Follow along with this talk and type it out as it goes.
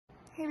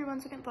Hey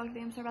everyone, second vlog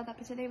today. I'm sorry about that,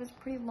 but today was a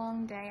pretty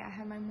long day. I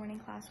had my morning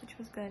class, which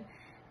was good,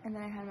 and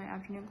then I had my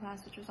afternoon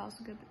class, which was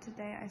also good, but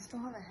today I still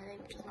have a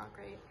headache, which is not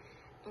great,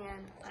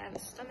 and I have a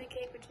stomach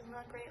ache, which is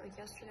not great, like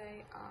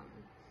yesterday,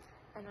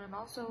 and I'm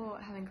also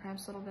having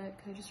cramps a little bit,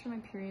 because just for my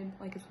period,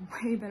 like, it's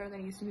way better than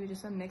it used to be,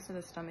 just a mix of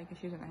the stomach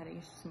issues and the headache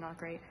is just not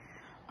great.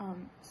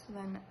 So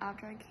then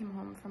after I came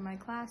home from my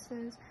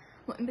classes,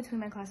 well, in between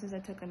my classes, I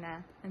took a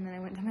nap, and then I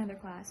went to my other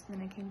class, and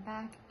then I came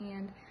back,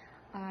 and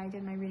I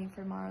did my reading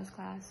for tomorrow's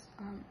class,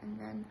 and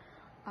then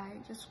I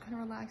just kind of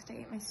relaxed. I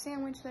ate my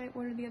sandwich that I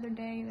ordered the other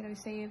day that I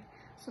saved,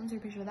 so I'm taking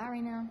a picture of that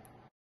right now.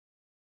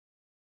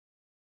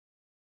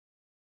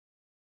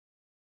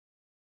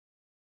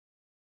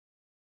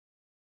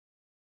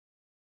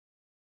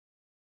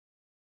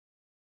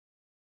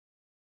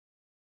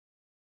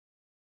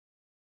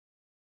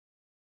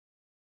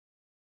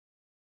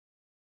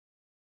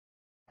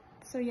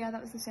 So yeah, that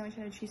was the sandwich.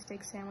 I had a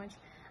cheesesteak sandwich.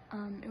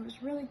 It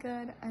was really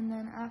good, and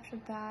then after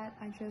that,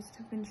 I just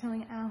have been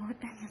chilling out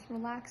and just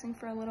relaxing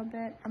for a little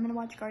bit. I'm gonna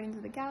watch Guardians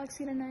of the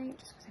Galaxy tonight,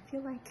 just because I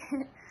feel like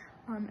it.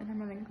 And I'm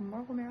having a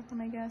Marvel marathon,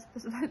 I guess.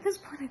 At this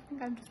point, I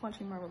think I'm just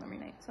watching Marvel every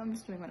night, so I'm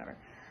just doing whatever.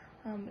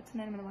 But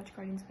tonight I'm gonna watch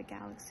Guardians of the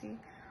Galaxy,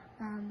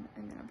 and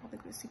then I'm probably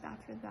gonna sleep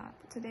after that.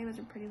 But today was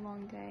a pretty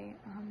long day.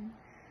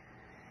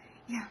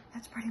 Yeah,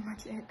 that's pretty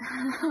much it.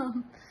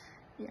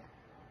 Yeah,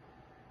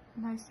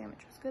 my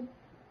sandwich was good.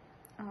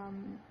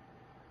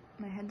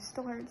 My head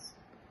still hurts,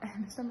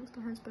 and my stomach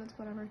still hurts, but it's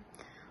whatever.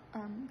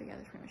 But yeah,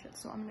 that's pretty much it.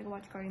 So I'm gonna go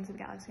watch Guardians of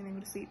the Galaxy and then go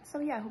to sleep. So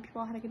yeah, I hope you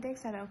all had a good day,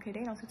 because I had an okay day,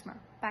 and I'll see you tomorrow.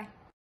 Bye.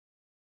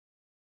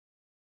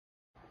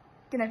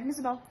 Good night from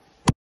Isabel.